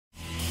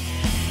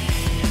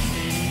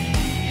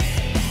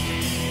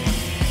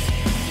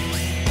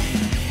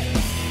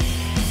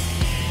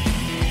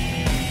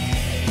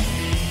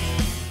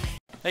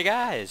Hey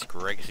guys,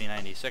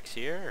 GregC96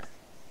 here,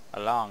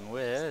 along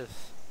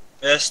with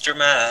Mr.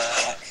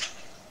 Mac.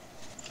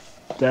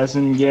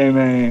 Dozen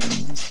Gaming.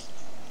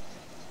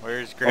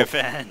 where's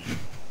Griffin?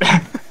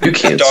 You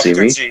can't see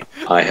Dr. me. G.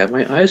 I have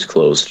my eyes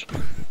closed.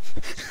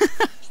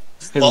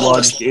 His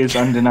logic is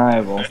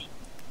undeniable.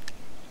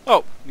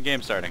 Oh, the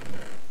game's starting.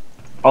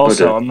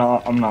 Also, Okay.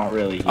 I'm not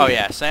really here. Oh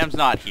yeah, Sam's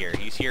not here.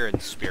 He's here in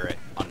spirit,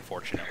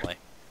 unfortunately.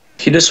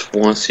 He just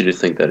wants you to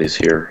think that he's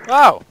here.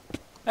 Oh,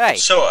 hey,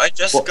 So I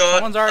just got.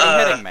 someone's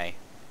already hitting me.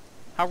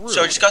 How rude.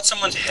 So I just got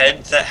someone's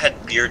head that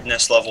had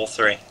beardness level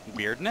 3.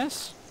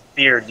 Weirdness?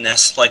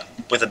 Beardness, like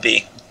with a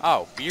B.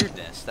 Oh,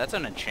 weirdness. That's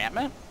an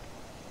enchantment?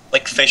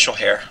 Like facial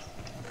hair.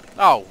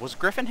 Oh, was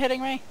Griffin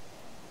hitting me?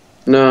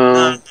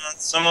 No,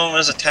 Someone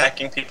was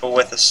attacking people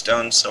with a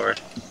stone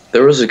sword.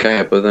 there was a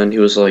guy, but then he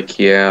was like,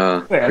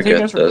 yeah, Wait, I think you forget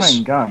guys were this.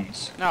 playing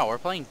guns. No, we're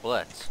playing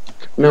Blitz.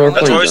 No, we're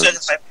That's playing why I said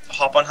guns.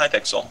 hop on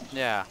Hypixel.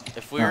 Yeah,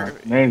 if we were,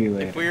 Maybe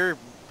later.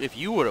 if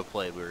you would have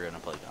played, we were gonna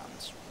play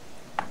guns.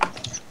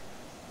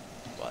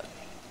 But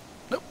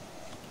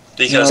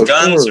Because Before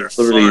guns are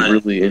Liberty fun.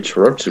 really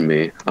interrupted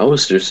me, I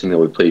was suggesting that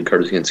we played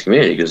Cards Against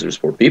Humanity because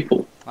there's more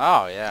people.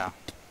 oh yeah.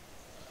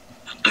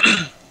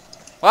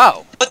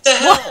 Wow. What the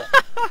hell?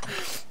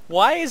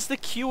 Why is the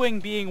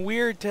queuing being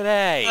weird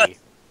today?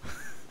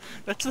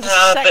 That's the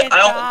But second I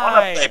don't want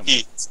to play time.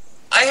 Pete.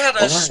 I had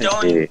a Why?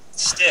 stone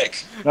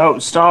stick. No,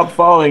 stop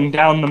falling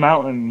down the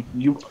mountain.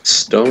 You.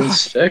 Stone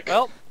stick?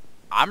 Well,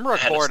 I'm had a-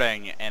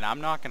 recording, and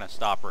I'm not gonna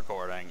stop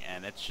recording,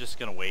 and it's just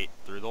gonna wait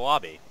through the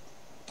lobby.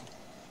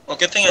 Well,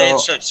 good thing I didn't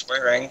start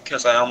swearing,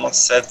 because I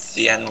almost said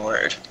the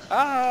N-word.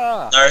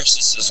 Ah!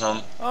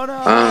 Narcissism. Oh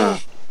no!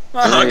 Ah.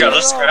 I gotta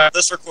no. scrap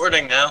this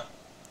recording now.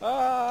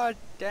 Ah!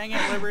 Dang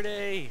it,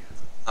 Liberty!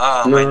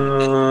 Ah, my... Ah,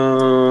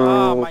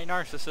 No. my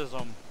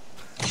narcissism.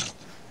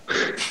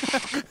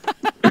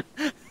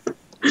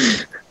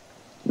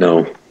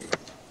 No.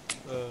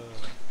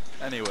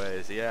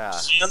 Anyways, yeah.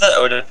 You know that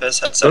Oedipus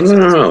had No, sex no, with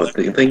no, his no.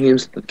 mother?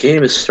 The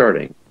game is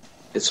starting.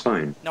 It's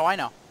fine. No, I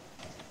know.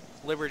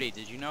 Liberty,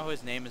 did you know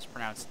his name is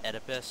pronounced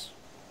Oedipus,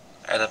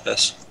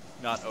 Oedipus.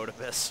 not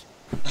Oedipus?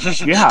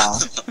 Yeah.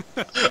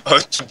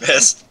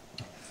 Oedipus.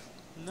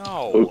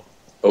 No.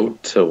 Oh,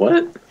 to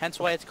what? Hence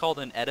why it's called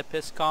an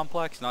Oedipus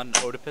complex, not an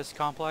Oedipus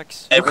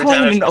complex. Every calling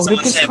time it an someone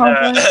Oedipus said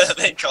complex? that,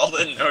 they called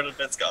it an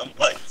Oedipus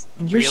complex.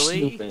 You're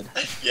Really? stupid.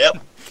 Yep.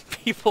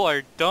 People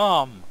are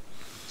dumb.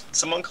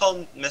 Someone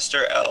called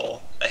Mr.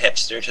 L a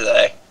hipster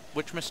today.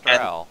 Which Mr.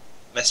 And- L?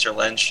 Mr.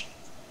 Lynch.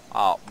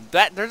 Oh,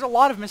 there's a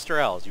lot of Mr.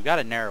 L's. You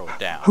gotta narrow it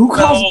down. Who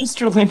calls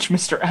No. Mr. Lynch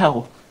Mr.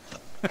 L?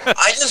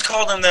 I just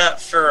called him that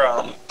for,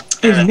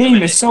 His name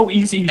anonymity. is so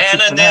easy to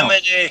pronounce.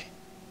 Anonymity!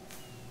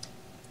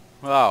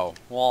 Oh,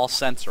 well, I'll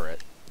censor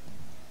it.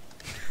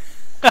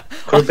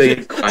 Or they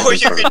Or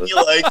you could be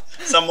like,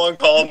 someone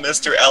called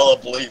Mr. L a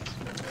bleep.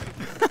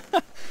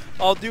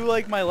 I'll do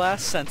like my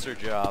last censor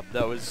job.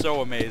 That was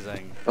so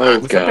amazing. Oh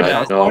Was that the god,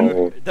 best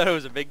no. That it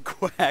was a big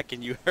quack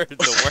and you heard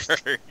the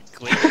word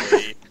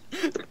clearly.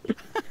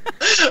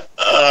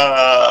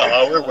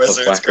 We're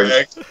wizards, Quacker.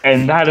 Greg.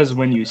 And that is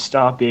when you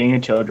stop being a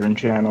children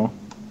channel.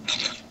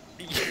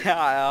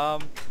 Yeah,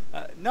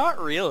 not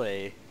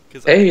really.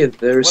 Cause Hey,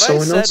 there's what I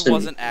someone said else in.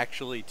 wasn't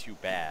actually too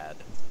bad.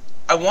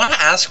 I want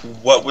to ask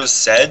what was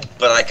said,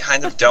 but I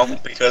kind of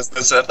don't because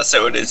this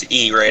episode is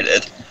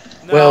E-rated.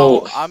 No,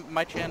 Well-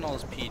 my channel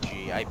is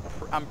PG.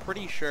 I'm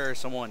pretty sure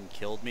someone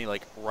killed me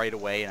like right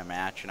away in a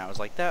match, and I was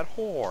like, that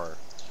whore.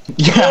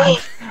 Yeah,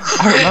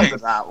 I remember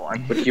that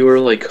one. But you were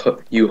like,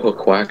 you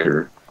hook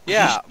whacker.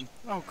 Yeah.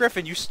 Oh,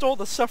 Griffin, you stole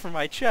the stuff from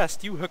my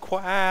chest. You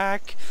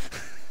quack.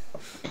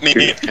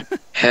 Me.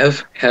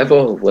 Have a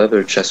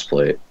leather chest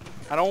plate.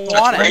 I don't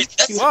That's want ra- it.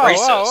 that's Whoa, racist.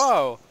 whoa,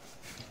 whoa.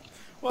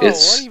 Whoa,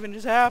 It's- what even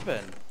just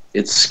happened?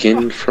 It's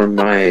skinned from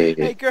Hey,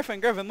 my. Griffin,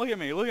 look at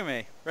me.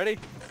 Ready?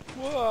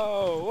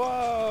 Whoa,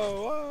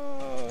 whoa,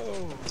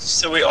 whoa.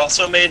 So we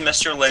also made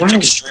Mr. Lynch Wow.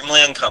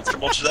 extremely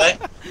uncomfortable today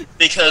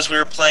because we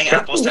were playing Yeah,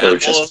 apples to we'll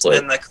just apples play.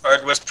 and the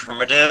card was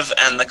primitive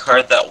and the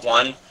card that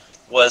won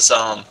was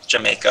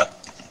Jamaica.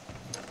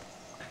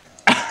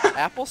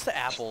 Apples to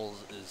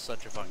Apples is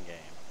such a fun game.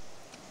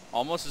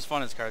 Almost as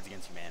fun as Cards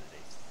Against Humanity.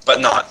 But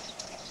not.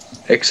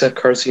 Except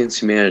Cards Against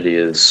Humanity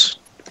is.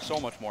 So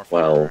much more funner.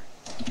 Well.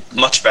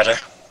 Much better.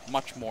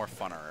 Much more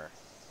funner.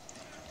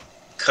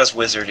 Cause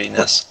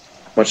wizardiness.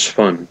 Much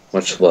fun,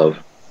 much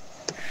love.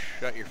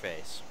 Shut your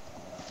face.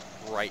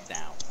 Right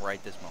now.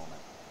 Right this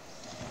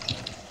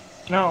moment.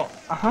 Now,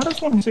 how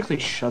does one basically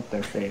shut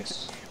their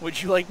face?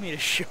 Would you like me to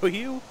show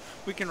you?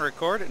 We can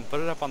record it and put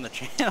it up on the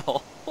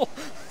channel.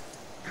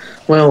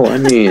 Well, I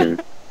mean,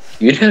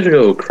 you'd have to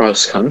go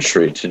cross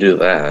country to do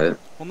that.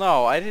 Well,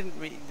 no, I didn't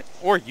mean...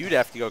 Or you'd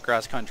have to go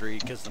cross country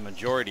because the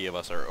majority of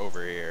us are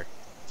over here.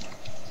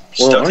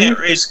 Well, Still I'm can't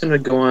read. just gonna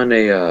go on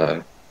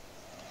a.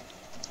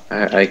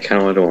 I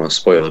kind of don't want to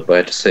spoil it, but I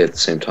have to say it at the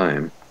same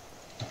time.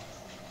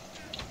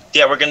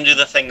 Yeah, we're gonna do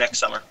the thing next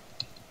summer.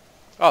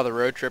 Oh, the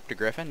road trip to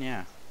Griffin?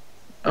 Yeah.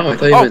 Oh, I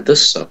thought you Oh. meant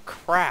this stuff.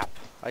 Crap.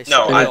 I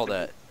No, spoiled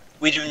it.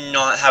 we do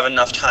not have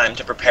enough time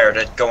to prepare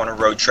to go on a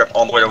road trip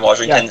all the way to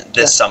Washington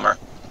this summer.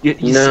 You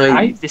No, see,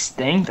 I have this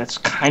thing that's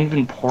kind of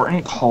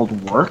important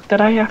called work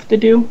that I have to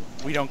do.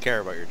 We don't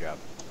care about your job.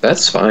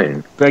 That's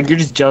fine. Greg, you're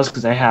just jealous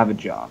because I have a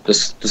job.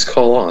 Just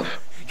call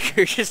off.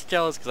 You're just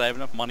jealous because I have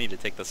enough money to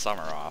take the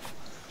summer off.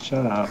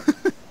 Shut up.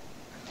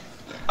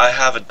 I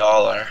have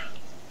 $1.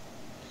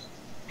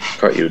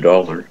 Got you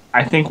 $1.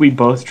 I think we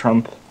both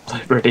trump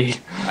liberty.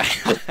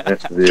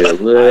 That's the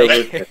little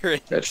I bit.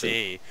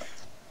 guarantee.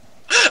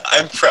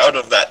 I'm proud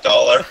of that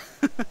 $1.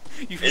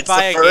 You can It's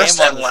buy the a first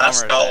game on and the last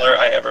summer dollar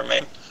I ever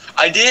made.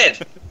 I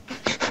did.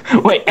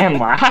 Wait, and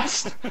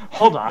last?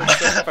 Hold on.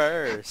 The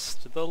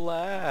first, the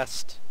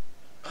last.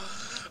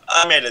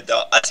 I made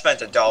I spent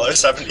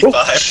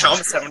 $1.75. Now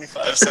I'm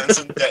 75 cents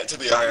in debt to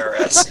the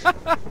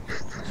IRS.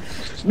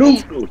 No,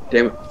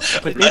 damn it.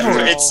 But Did I've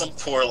you made roll? some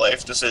poor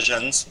life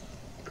decisions.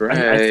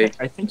 Greg,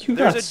 I think you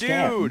got There's a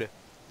scammed. dude.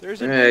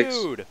 There's a Rex.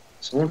 dude.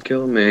 someone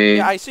kill me.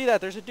 Yeah, I see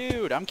that. There's a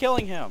dude. I'm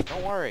killing him.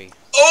 Don't worry.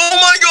 Oh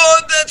my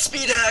god, that's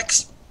speed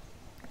hacks!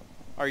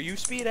 Are you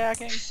speed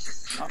hacking?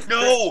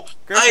 No!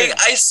 Griffin.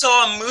 I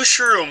saw a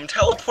mushroom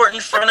teleport in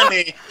front of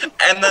me,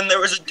 and then there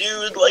was a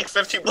dude like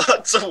 50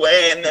 blocks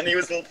away, and then he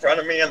was in front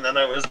of me, and then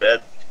I was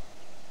dead.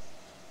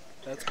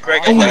 That's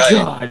Greg, Oh my Right.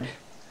 god.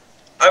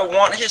 I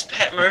want his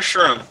pet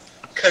mushroom,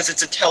 because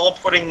it's a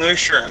teleporting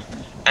mushroom,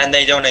 and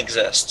they don't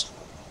exist.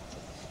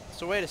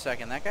 So wait a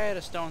second. That guy had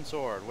a stone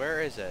sword.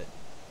 Where is it?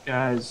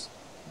 Guys,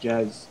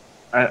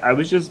 I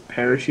was just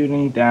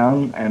parachuting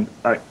down and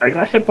I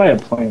got hit by a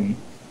plane.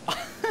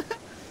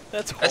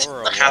 That's That's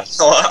horrible. happens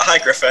a lot. Hi,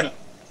 Griffin.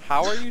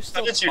 How are you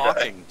still did you die?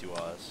 talking to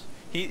us?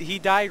 He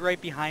died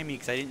right behind me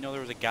because I didn't know there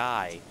was a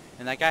guy.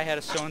 And that guy had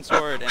a stone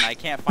sword, and I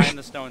can't find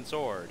the stone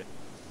sword.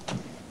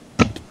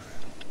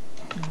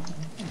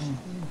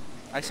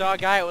 I saw a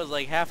guy that was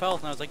like half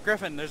health, and I was like,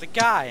 Griffin, there's a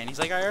guy. And he's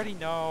like, I already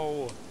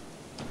know.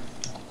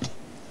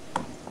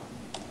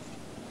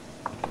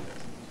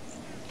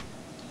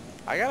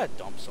 I gotta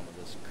dump some of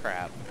this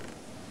crap.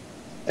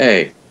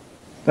 Hey,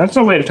 That's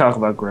no way to talk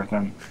about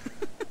Griffin.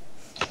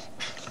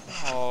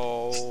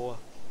 Oh.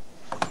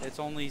 It's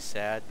only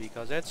sad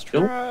because it's true.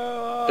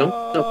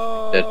 don't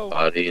dump that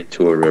body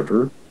into a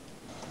river.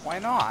 Why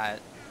not?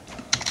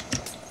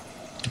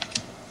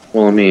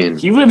 Well, I mean,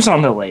 He lives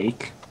on the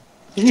lake.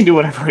 He can do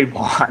whatever he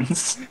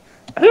wants.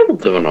 I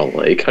don't live on a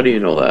lake. How do you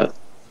know that?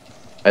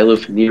 I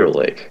live near a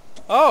lake.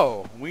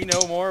 Oh, we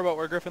know more about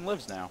where Griffin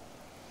lives now.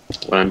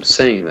 When I'm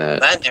saying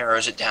that, That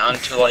narrows it down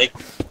to like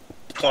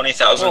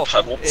 20,000 Well,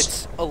 puddles.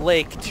 it's a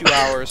lake 2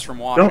 hours from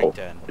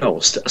Washington. no,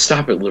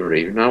 stop it,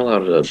 Liberty. You're not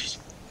allowed to.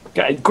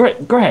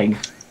 Greg,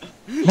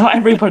 not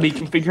everybody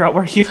can figure out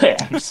where he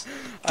lives.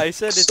 I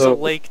said it's So- a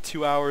lake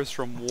 2 hours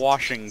from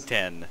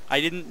Washington.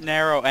 I didn't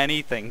narrow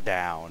anything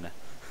down.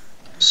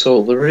 So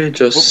Liberty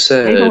just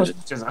They know said.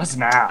 it's just us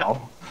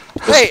now.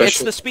 the Hey, it's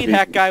special the speed treatment-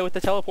 hack guy with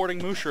the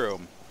teleporting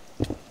mushroom.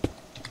 I'm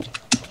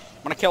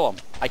gonna kill him.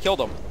 I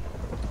killed him.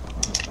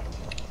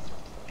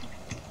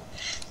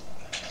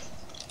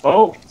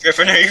 Oh,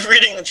 Griffin, are you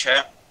reading the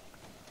chat?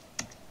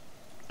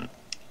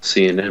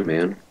 CNN,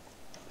 man.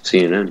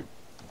 CNN.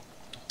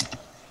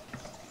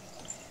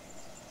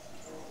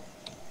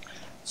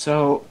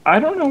 so I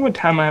don't know what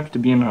time I have to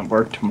be in at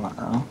work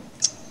tomorrow.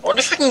 I wonder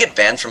if I can get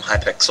banned from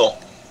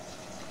Hypixel.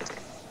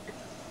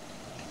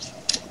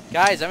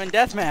 Guys, I'm in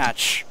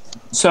deathmatch.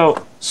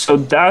 So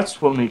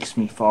that's what makes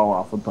me fall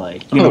off a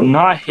bike. You know, Oh.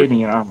 not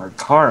hitting an armored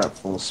car at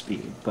full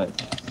speed, but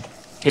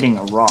hitting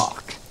a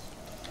rock.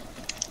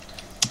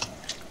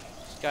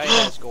 This guy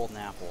has golden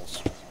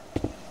apples.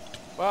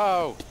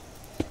 Whoa!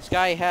 This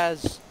guy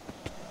has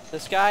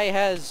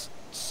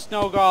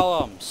snow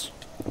golems.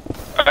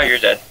 Oh, you're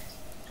dead.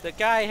 The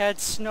guy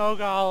had snow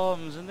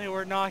golems, and they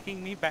were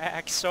knocking me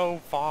back so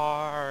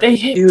far. They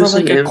hit He for was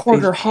like an a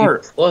quarter MVP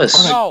heart.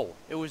 plus. No,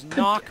 it was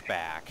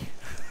knockback.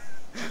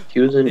 He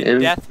was an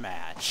In M.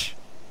 deathmatch.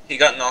 He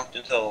got knocked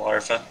into the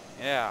larva.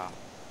 Yeah.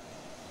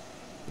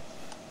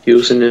 He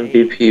was an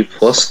MVP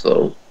plus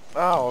though.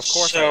 Oh, of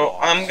course. So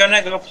I'm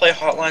gonna go play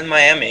Hotline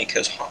Miami,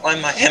 because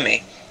Hotline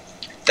Miami,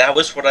 that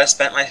was what I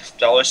spent my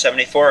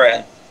 $1.74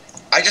 in.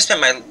 I just spent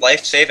my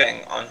life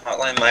saving on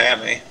Hotline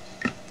Miami.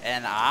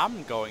 And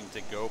I'm going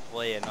to go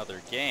play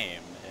another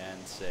game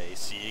and say,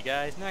 see you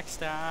guys next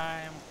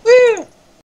time. Woo!